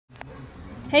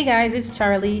Hey guys, it's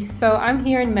Charlie. So I'm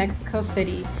here in Mexico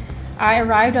City. I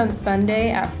arrived on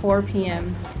Sunday at 4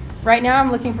 p.m. Right now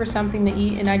I'm looking for something to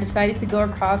eat and I decided to go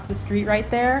across the street right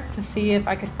there to see if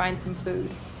I could find some food.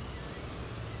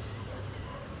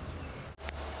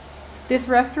 This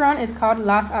restaurant is called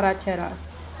Las Arracheras.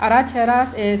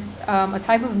 Arracheras is a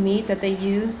type of meat that they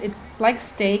use. It's like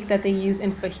steak that they use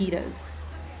in fajitas.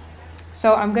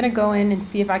 So I'm gonna go in and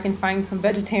see if I can find some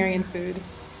vegetarian food.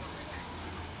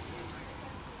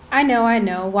 I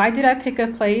know. Why did I pick a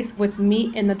place with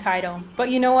meat in the title? But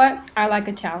you know what? I like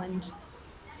a challenge.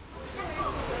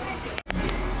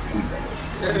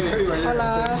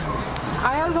 Hola,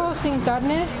 ¿hay algo sin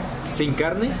carne? ¿Sin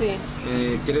carne? Sí.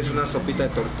 ¿Quieres una sopita de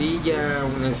tortilla,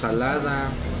 una ensalada?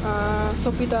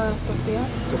 Sopita de tortilla.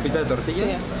 ¿Sopita de tortilla?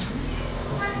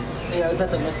 Sí. Y ahorita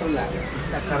te muestro la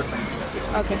carta.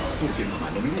 Okay.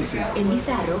 En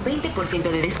Bizarro,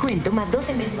 20% de descuento más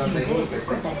 12 meses sin intereses.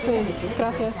 Sí,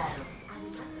 gracias.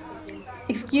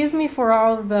 Excuse me for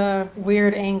all the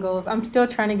weird angles. I'm still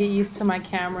trying to get used to my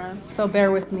camera, so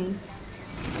bear with me.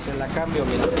 Te la cambio,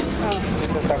 mira.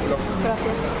 Esta está floja.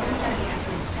 Gracias.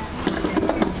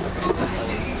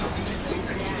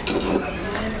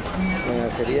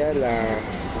 Sería la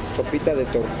sopita de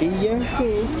tortilla.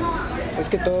 Sí. Es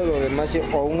que todo lo demás,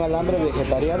 o un alambre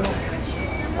vegetariano.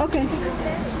 Ok.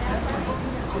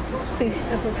 Sí,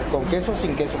 eso. ¿Con queso o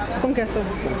sin queso? Con queso.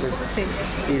 Con queso. Sí.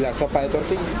 ¿Y la sopa de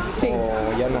tortilla? Sí.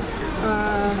 ¿O ya no?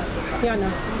 Ya no.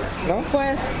 ¿No?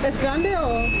 Pues, ¿es grande o...?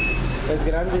 Es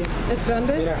grande. ¿Es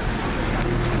grande? Mira.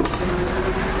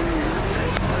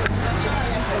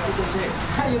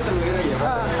 Yo te lo hubiera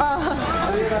llevado.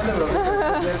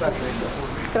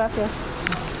 Gracias.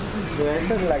 Mira,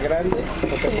 esta es la grande, o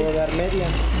te puedo dar media.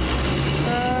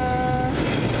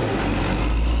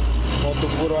 O tu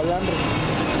puro alambre.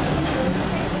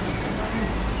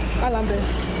 Alambre.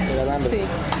 El alambre. Sí.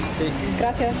 Sí.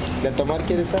 Gracias. ¿De tomar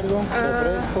quieres algo?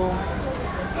 ¿Refresco?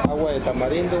 ¿Agua de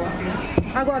tamarindo?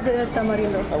 Agua de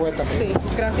tamarindo. Agua de tamarindo.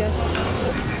 Sí, gracias.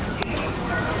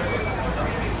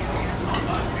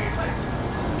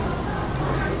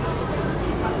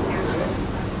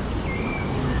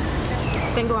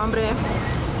 Tengo hambre.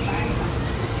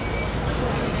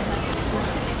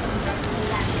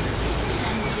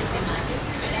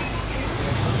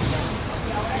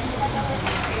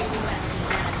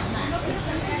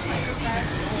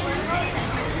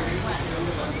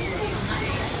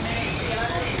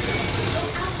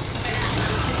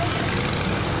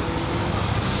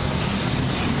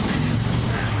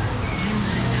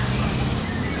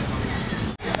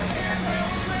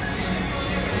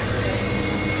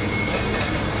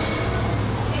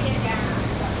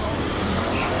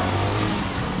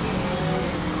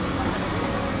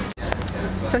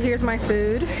 So here's my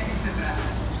food.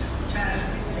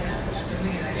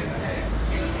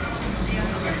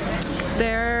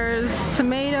 There's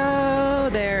tomato,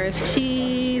 there's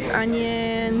cheese,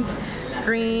 onions,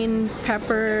 green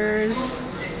peppers.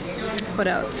 What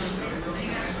else?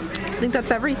 I think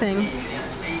that's everything.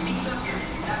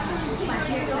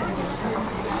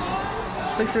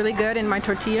 Looks really good in my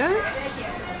tortillas.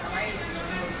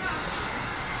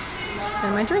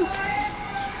 And my drink.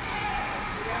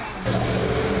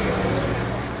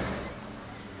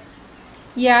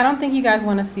 Yeah, I don't think you guys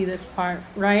want to see this part,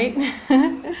 right?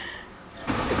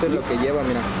 Esto es lo que lleva,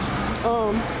 mira.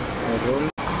 Morrón,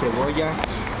 cebolla,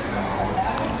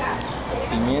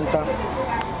 pimienta.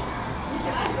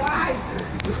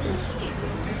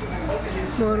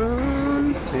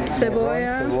 Morón, Sí,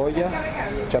 cebolla. morrón, cebolla,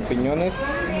 champiñones,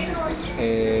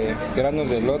 granos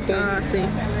de elote Sí.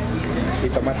 y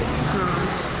tomate.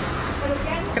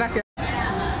 Gracias.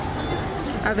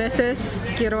 A veces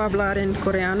quiero hablar en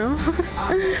coreano.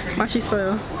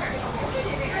 Mashisoyo.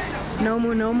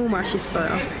 Nomu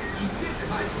mashisoyo.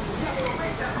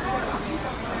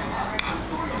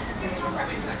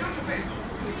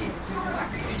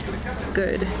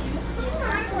 Good.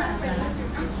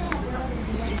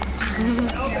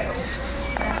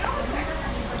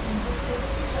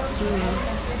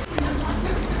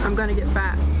 I'm gonna get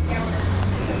fat.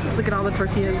 Look at all the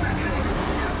tortillas.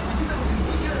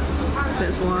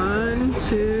 There's 1,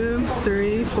 2,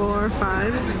 3, 4,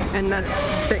 5, and that's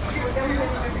 6.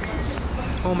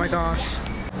 Oh my gosh.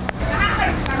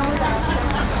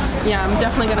 Yeah, I'm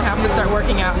definitely gonna have to start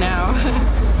working out now.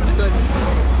 Good.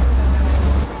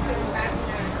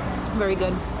 Very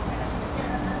good.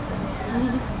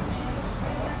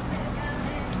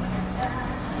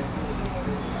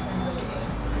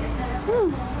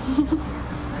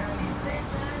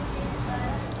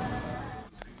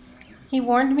 He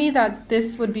warned me that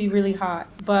this would be really hot,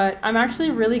 but I'm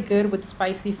actually really good with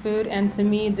spicy food, and to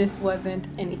me this wasn't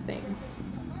anything.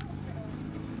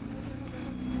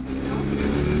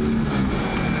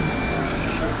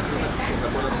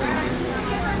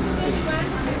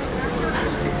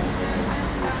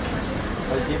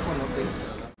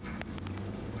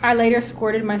 I later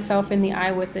squirted myself in the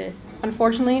eye with this.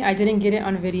 Unfortunately, I didn't get it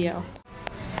on video.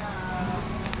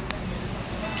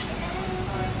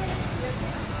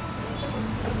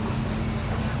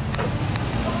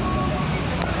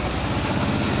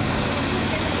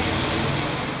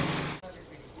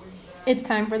 It's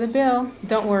time for the bill.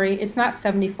 Don't worry, it's not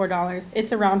 $74,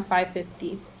 it's around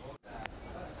 $5.50.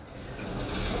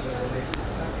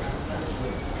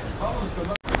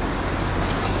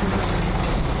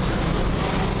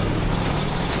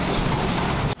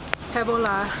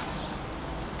 Ebola.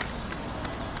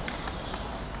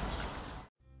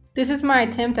 This is my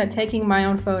attempt at taking my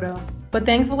own photo, but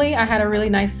thankfully I had a really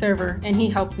nice server and he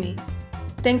helped me.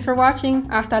 Thanks for watching.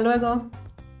 Hasta luego.